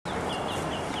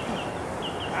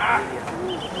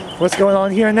What's going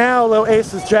on here now? Lil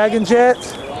Ace is dragging Jett.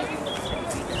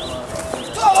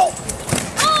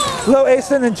 Lil Ace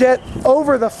and Jett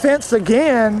over the fence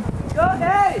again. Go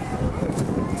ahead.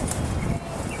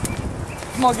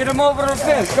 Come on, get him over the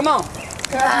fence. Come on.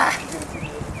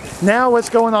 Now what's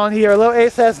going on here? Lil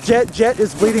Ace has Jett. Jett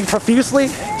is bleeding profusely.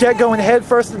 Jett going head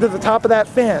first into the top of that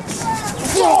fence.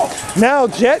 Now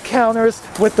Jett counters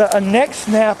with a neck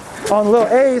snap on Lil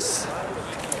Ace.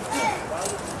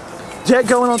 Jett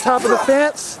going on top of the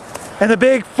fence, and a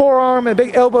big forearm and a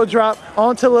big elbow drop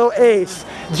onto Lil Ace.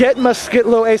 Jett must get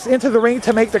Lil Ace into the ring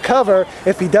to make the cover.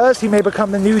 If he does, he may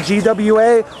become the new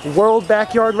GWA World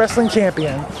Backyard Wrestling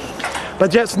Champion. But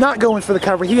Jett's not going for the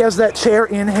cover. He has that chair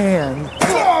in hand.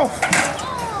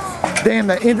 Damn,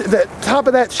 the top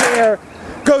of that chair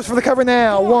goes for the cover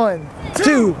now. 1,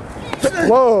 2,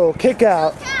 whoa, kick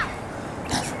out.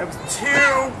 That was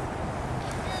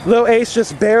 2. Lil Ace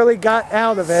just barely got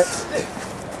out of it.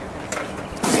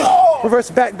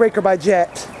 Reverse backbreaker by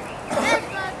Jett.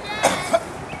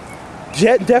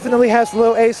 Jett definitely has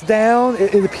Lil Ace down.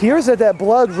 It appears that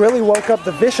blood really woke up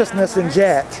the viciousness in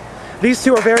Jett. These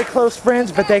two are very close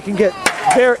friends, but they can get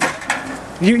very...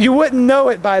 You wouldn't know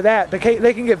it by that, but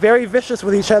they can get very vicious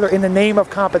with each other in the name of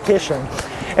competition.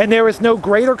 And there is no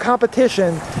greater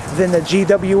competition than the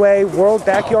GWA World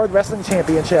Backyard Wrestling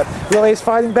Championship. Lil Ace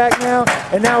fighting back now,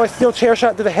 and now it's still chair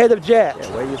shot to the head of Jett.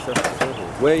 Yeah, weigh yourself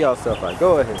out. Weigh yourself out.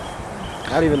 Go ahead.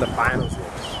 Not even the finals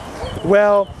yet.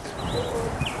 Well,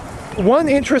 one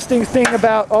interesting thing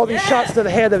about all these shots to the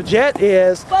head of Jett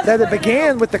is that it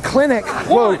began with the clinic.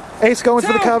 Whoa, Ace going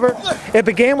for the cover. It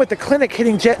began with the clinic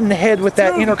hitting Jett in the head with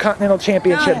that Intercontinental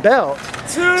Championship belt.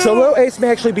 So Lil Ace may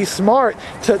actually be smart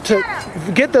to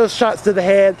get those shots to the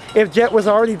head if Jett was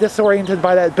already disoriented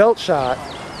by that belt shot.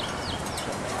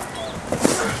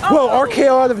 Whoa,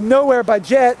 RKO out of nowhere by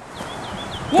Jett.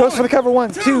 Goes for the cover.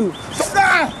 1, 2.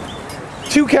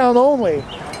 2 count only.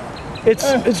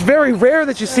 It's very rare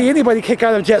that you see anybody kick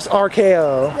out of Jett's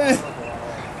RKO.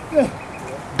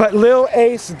 But Lil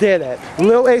Ace did it.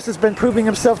 Lil Ace has been proving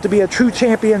himself to be a true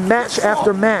champion match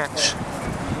after match.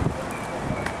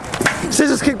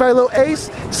 Scissors kick by Lil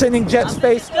Ace, sending Jett's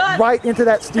face right into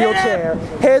that steel chair.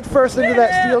 Head first into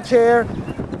that steel chair.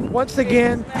 Once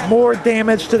again, more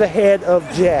damage to the head of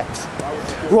Jett.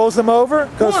 Rolls him over,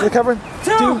 goes for the cover.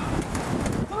 2.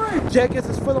 Jett gets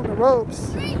his foot on the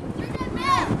ropes.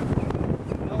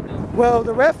 Well,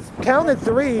 the ref counted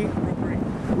 3.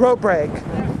 Rope break.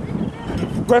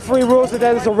 Referee rules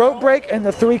that is a rope break, and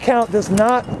the 3 count does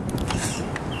not.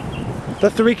 The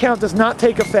 3 count does not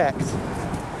take effect.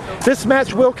 This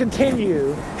match will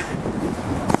continue.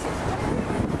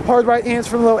 Hard right hands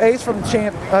from Lil Ace from the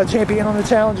champion on the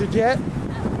challenger Jett.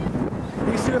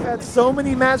 These two have had so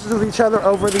many matches with each other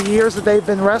over the years that they've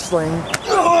been wrestling.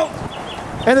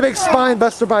 And a big spine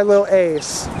buster by Lil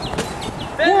Ace.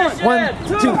 1,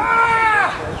 2.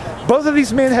 Both of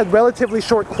these men had relatively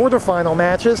short quarterfinal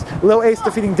matches. Lil Ace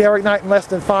defeating Derek Knight in less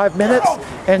than 5 minutes,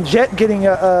 and Jett getting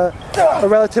a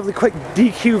relatively quick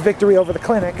DQ victory over the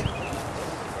clinic.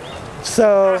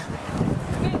 So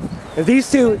these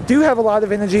two do have a lot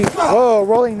of energy. Whoa,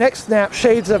 rolling neck snap,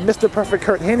 shades of Mr. Perfect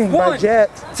Kurt Hennig by Jett.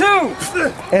 2.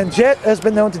 And Jett has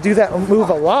been known to do that move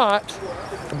a lot,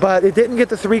 but it didn't get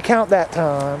the 3 count that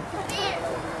time.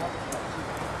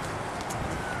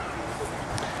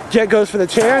 Jett goes for the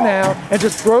chair now and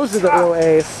just throws it at Lil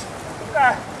Ace.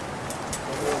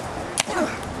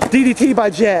 DDT by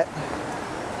Jett.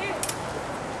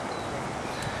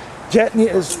 Jett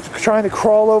is trying to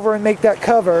crawl over and make that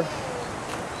cover.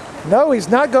 No, he's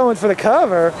not going for the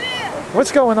cover.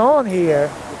 What's going on here?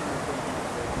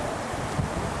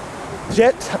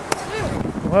 Jett.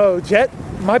 Whoa, Jett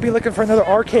might be looking for another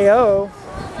RKO.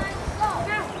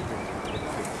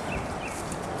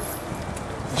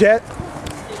 Jett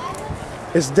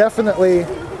is definitely...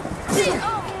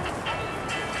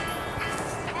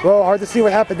 Well, hard to see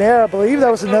what happened there. I believe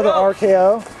that was another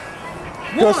RKO.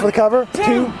 Goes for the cover.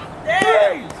 2.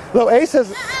 Lil Ace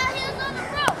has...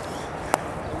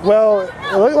 Well,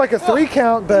 it looked like a 3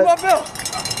 count, but...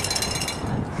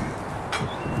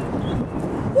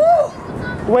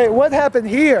 Wait, what happened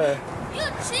here?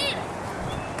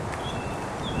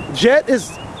 Jett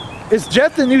is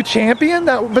Jett the new champion?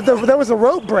 But there was a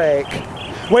rope break.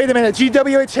 Wait a minute,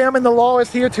 GWA Chairman The Law is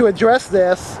here to address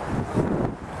this.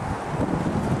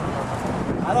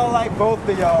 I don't like both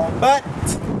of y'all, but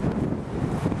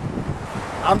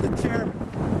I'm the chairman.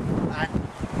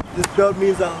 This belt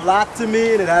means a lot to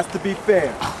me, and it has to be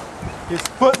fair. His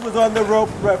foot was on the rope,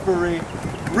 referee.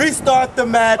 Restart the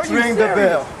match, ring the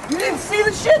bell. You didn't see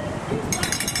the shit?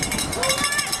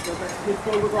 His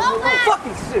foot was on the rope.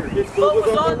 Fucking serious. His foot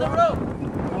was on the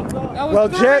rope. That was Well,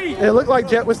 Jett, three. it looked like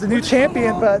Jett was the new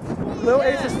champion, but Lil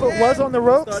Ace's foot was on the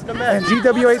ropes, and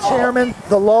GWA chairman,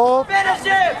 the law. Finish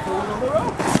it.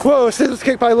 Whoa, scissors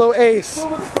kick by Lil Ace.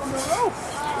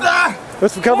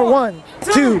 Let's recover 1,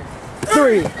 2,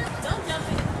 3.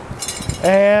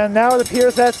 And now it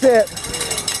appears that's it.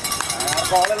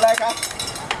 Call it like I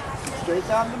straight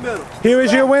down the middle. Here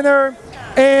is your winner,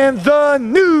 and the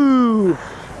new,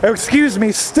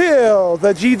 still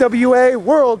the GWA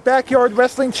World Backyard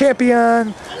Wrestling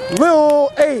Champion,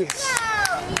 Lil Ace.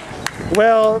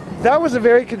 Well, that was a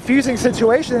very confusing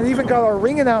situation, and even got our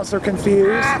ring announcer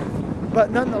confused. But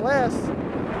nonetheless,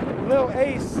 Lil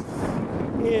Ace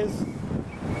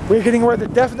we're getting word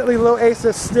that definitely Lil Ace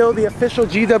is still the official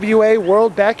GWA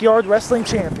World Backyard Wrestling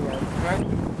Champion.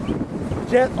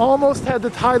 Jett almost had the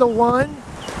title won.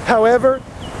 However,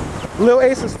 Lil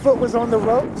Ace's foot was on the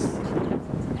ropes,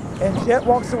 and Jett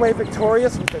walks away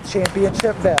victorious with the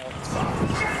championship belt.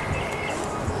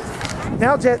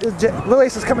 Now Lil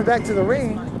Ace is coming back to the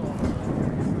ring.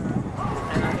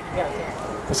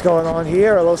 What's going on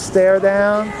here? A little stare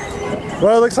down.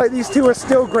 Well, it looks like these two are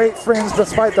still great friends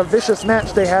despite the vicious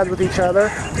match they had with each other.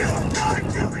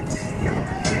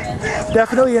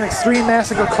 Definitely an Xtreme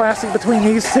Massacre classic between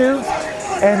these two.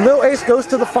 And Lil Ace goes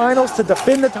to the finals to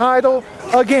defend the title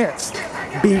against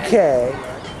BK.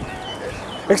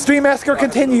 Xtreme Massacre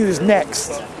continues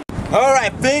next. All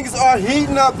right, things are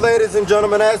heating up, ladies and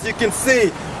gentlemen. As you can see,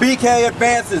 BK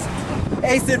advances,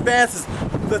 Ace advances.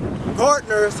 The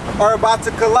partners are about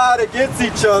to collide against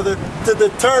each other to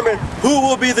determine who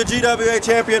will be the GWA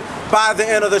champion by the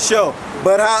end of the show.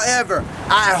 But however,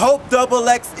 I hope Double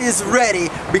X is ready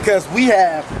because we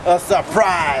have a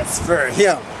surprise for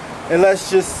him. And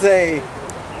let's just say,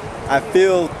 I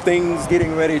feel things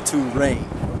getting ready to rain.